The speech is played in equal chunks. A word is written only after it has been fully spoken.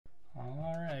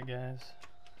Alright guys,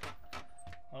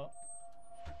 well,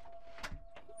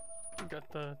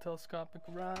 got the telescopic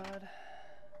rod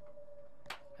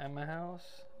at my house.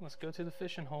 Let's go to the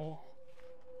fishing hole.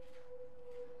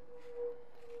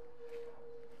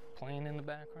 Playing in the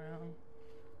background.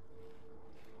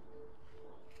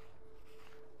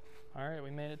 Alright, we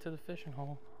made it to the fishing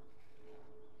hole.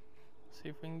 See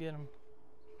if we can get them.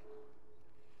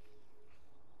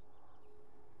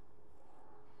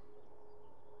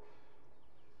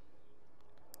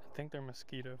 I think they're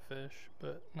mosquito fish,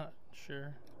 but not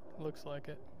sure. Looks like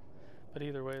it. But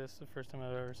either way, this is the first time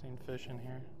I've ever seen fish in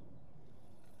here.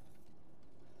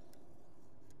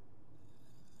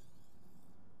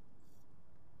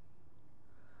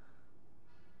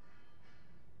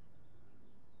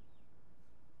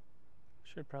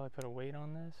 Should probably put a weight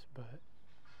on this, but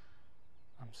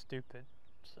I'm stupid,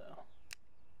 so.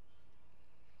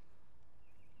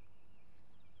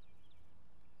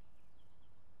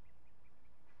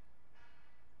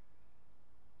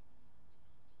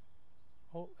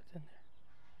 Oh, it's in there.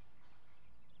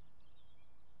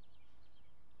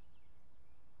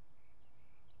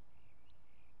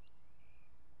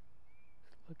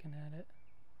 Just looking at it.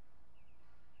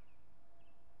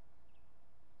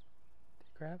 Did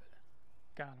you grab it?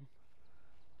 Got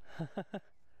him.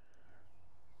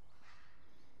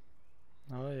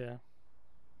 Oh yeah.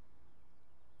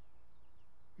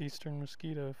 Eastern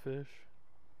mosquito fish.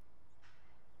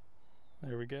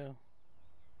 There we go.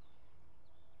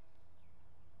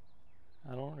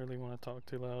 I don't really want to talk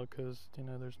too loud because, you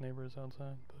know, there's neighbors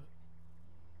outside, but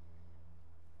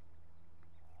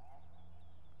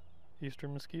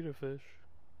Eastern mosquito fish.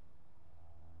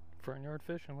 Front yard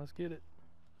fishing, let's get it.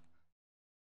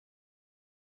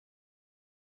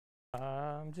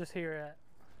 I'm just here at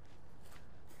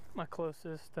my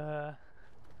closest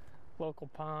local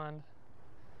pond.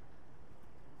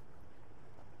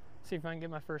 See if I can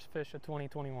get my first fish of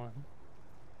 2021.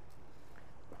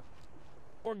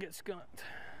 Or get skunked.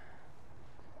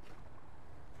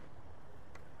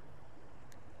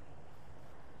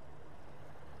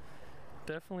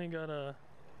 Definitely gotta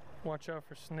watch out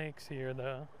for snakes here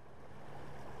though.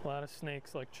 A lot of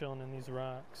snakes like chilling in these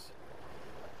rocks.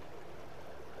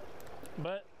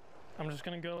 But I'm just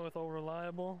gonna go with old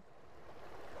reliable.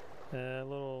 A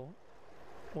little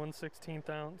 1/16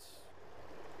 ounce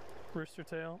rooster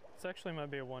tail. This actually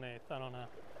might be a 1/8, I don't know.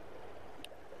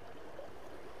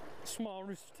 Small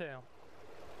rooster tail.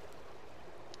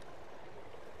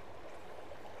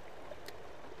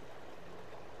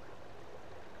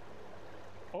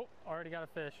 Oh, already got a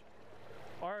fish.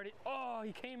 Already, oh,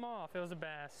 he came off. It was a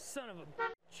bass. Son of a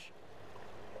bitch.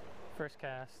 First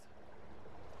cast.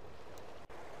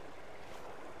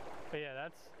 But yeah,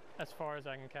 that's as far as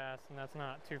I can cast, and that's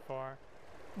not too far.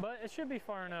 But it should be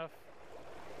far enough.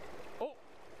 Oh,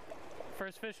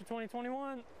 first fish of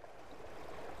 2021.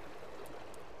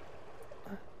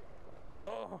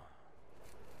 Oh,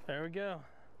 there we go.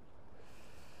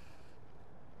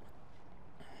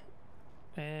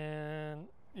 And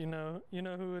you know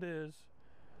who it is.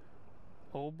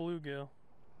 Old bluegill.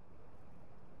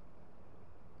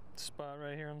 Spot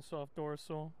right here on the soft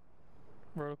dorsal.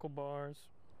 Vertical bars.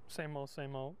 Same old,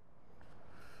 same old.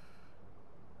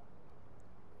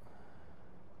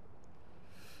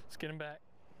 Let's get him back.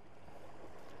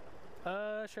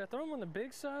 Should I throw him on the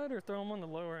big side or throw him on the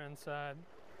lower end side?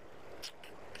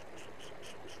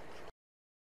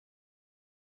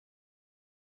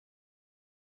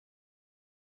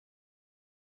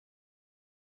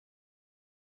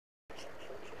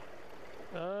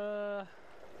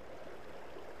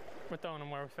 We're throwing him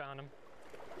where we found him.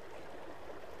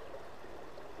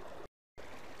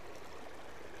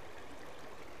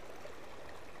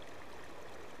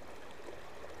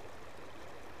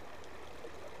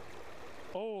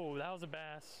 Oh, that was a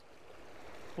bass.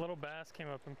 Little bass came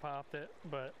up and popped it,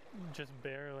 but just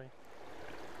barely.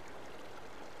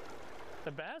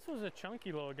 The bass was a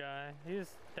chunky little guy.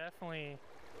 He's definitely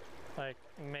like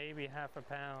maybe half a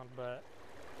pound, but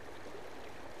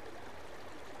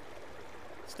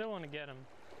still want to get him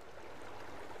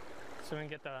so we can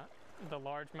get the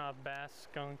largemouth bass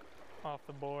skunk off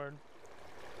the board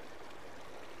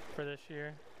for this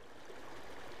year.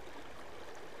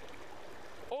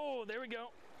 Oh, there we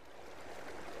go.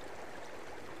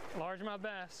 Largemouth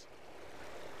bass.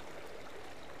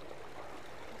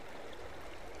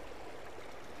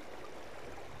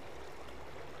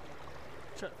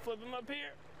 Try to flip him up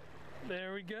here.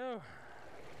 There we go.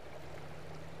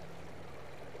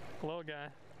 Little guy.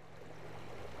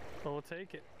 But we'll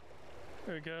take it.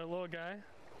 There we go, little guy.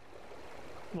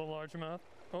 Little largemouth.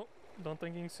 Oh, don't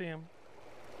think you can see him.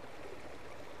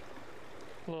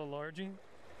 Little largie.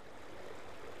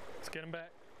 Let's get him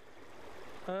back.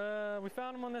 We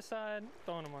found him on this side,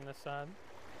 throwing him on this side.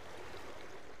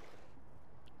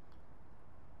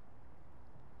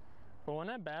 But when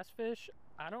I bass fish,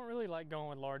 I don't really like going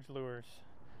with large lures,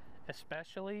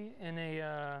 especially in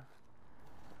a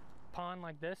pond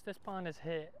like this. This pond is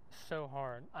hit so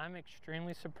hard. I'm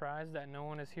extremely surprised that no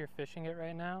one is here fishing it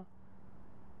right now.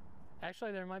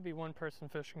 Actually, there might be one person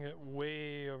fishing it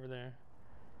way over there.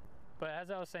 But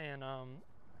as I was saying,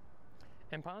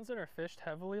 in ponds that are fished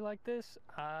heavily like this,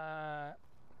 I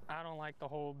don't like the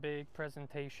whole big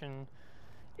presentation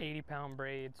 80-pound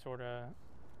braid sort of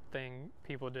thing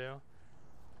people do.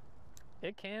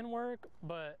 It can work,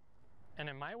 and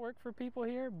it might work for people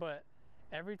here, but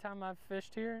every time I've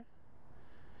fished here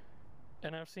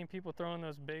and I've seen people throwing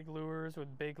those big lures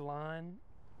with big line,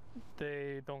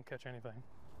 they don't catch anything.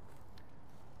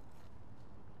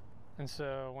 And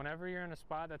so whenever you're in a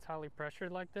spot that's highly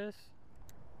pressured like this,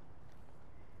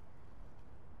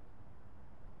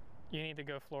 you need to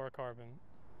go fluorocarbon.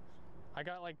 I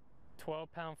got like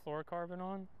 12-pound fluorocarbon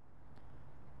on,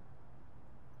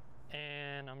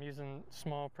 and I'm using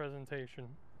small presentation.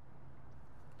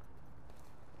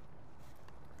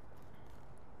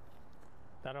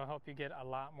 That'll help you get a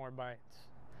lot more bites.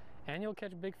 And you'll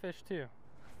catch big fish too.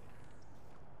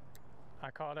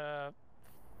 I caught a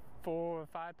 4 or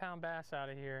 5-pound bass out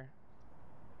of here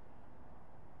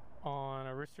on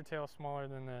a rooster tail smaller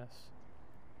than this.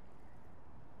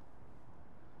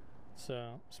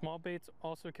 So small baits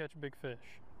also catch big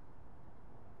fish.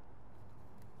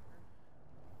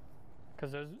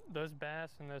 Because those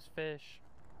bass and those fish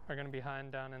are going to be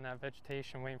hiding down in that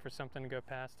vegetation waiting for something to go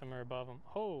past them or above them.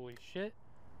 Holy shit.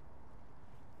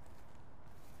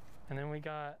 And then we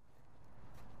got,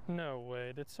 no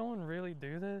way, did someone really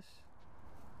do this?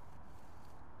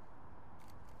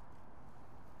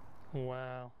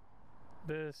 Wow,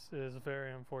 this is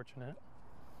very unfortunate.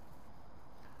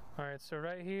 All right, so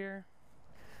right here,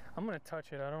 I'm gonna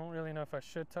touch it. I don't really know if I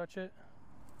should touch it.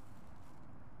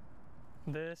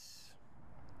 This,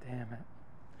 damn it.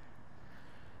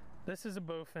 This is a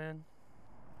bowfin.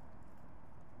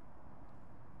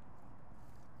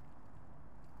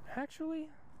 Actually,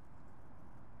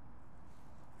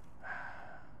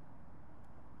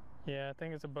 yeah, I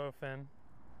think it's a bowfin.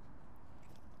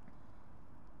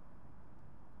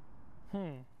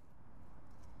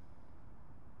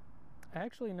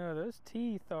 Actually, no, those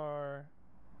teeth are...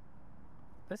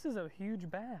 This is a huge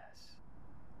bass.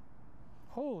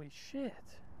 Holy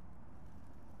shit.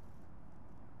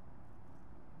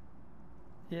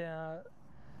 Yeah,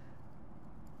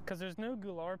 because there's no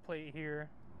gular plate here.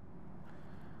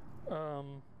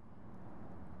 Bowfin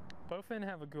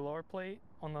have a gular plate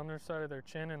on the underside of their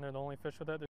chin, and they're the only fish with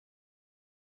that.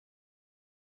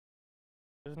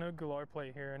 There's no gular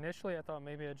plate here. Initially, I thought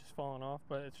maybe it had just fallen off,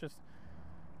 but it's just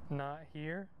not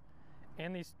here.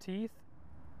 And these teeth,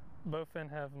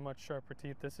 bowfin have much sharper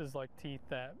teeth. This is like teeth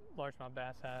that largemouth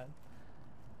bass had.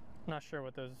 Not sure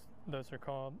what those are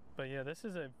called, but yeah, this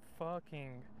is a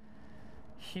fucking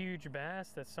huge bass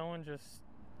that someone just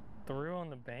threw on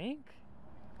the bank.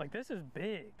 Like, this is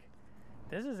big.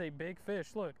 This is a big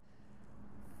fish. Look,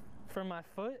 from my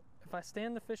foot, if I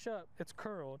stand the fish up, it's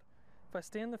curled. If I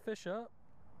stand the fish up,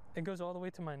 it goes all the way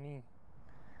to my knee.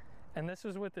 And this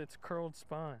is with its curled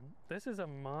spine. This is a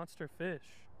monster fish.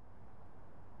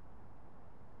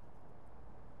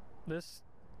 This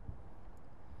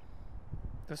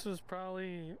was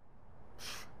probably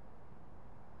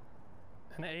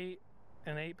an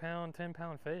 8-pound,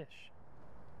 10-pound fish.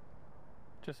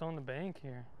 Just on the bank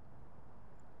here.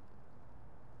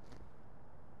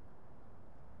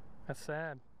 That's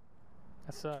sad.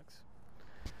 That sucks.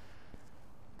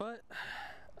 But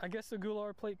I guess the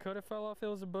gular plate could have fell off if it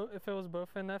was a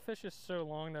bowfin. That fish is so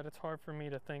long that it's hard for me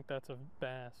to think that's a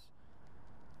bass.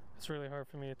 It's really hard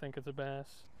for me to think it's a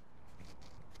bass.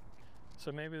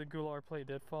 So maybe the gular plate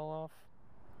did fall off.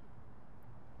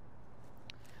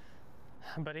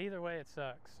 But either way, it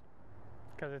sucks.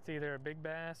 Because it's either a big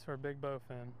bass or a big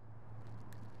bowfin.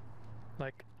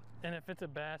 Like, and if it's a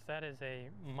bass, that is a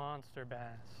monster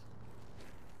bass.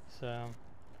 So,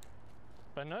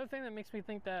 but another thing that makes me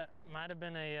think that might have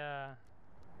been a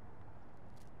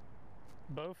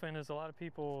bowfin is a lot of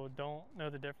people don't know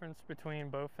the difference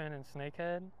between bowfin and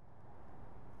snakehead.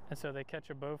 And so they catch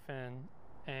a bowfin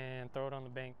and throw it on the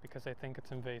bank because they think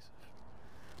it's invasive.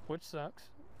 Which sucks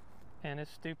and is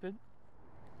stupid.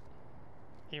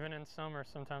 Even in summer,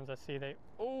 sometimes I see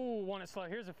oh, want it slow.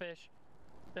 Here's a fish.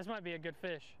 This might be a good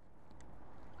fish.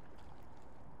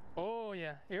 Oh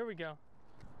yeah, here we go.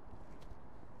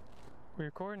 We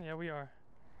recording? Yeah, we are.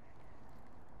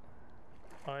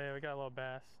 Oh yeah, we got a little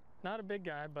bass. Not a big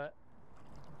guy, but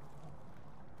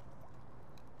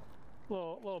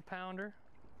little pounder.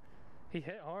 He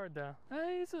hit hard though.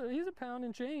 Hey, he's a pound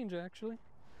and change actually.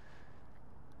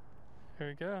 There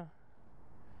we go.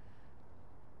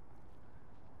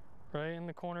 Right in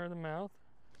the corner of the mouth.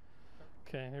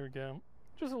 Okay, here we go.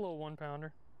 Just a little 1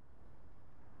 pounder.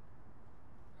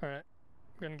 All right,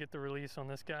 I'm gonna get the release on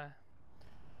this guy.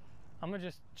 I'm gonna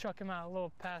just chuck him out a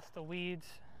little past the weeds.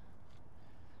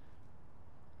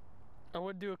 I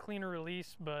would do a cleaner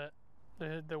release, but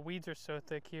the weeds are so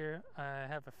thick here, I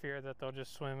have a fear that they'll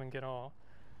just swim and get all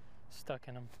stuck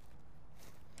in them.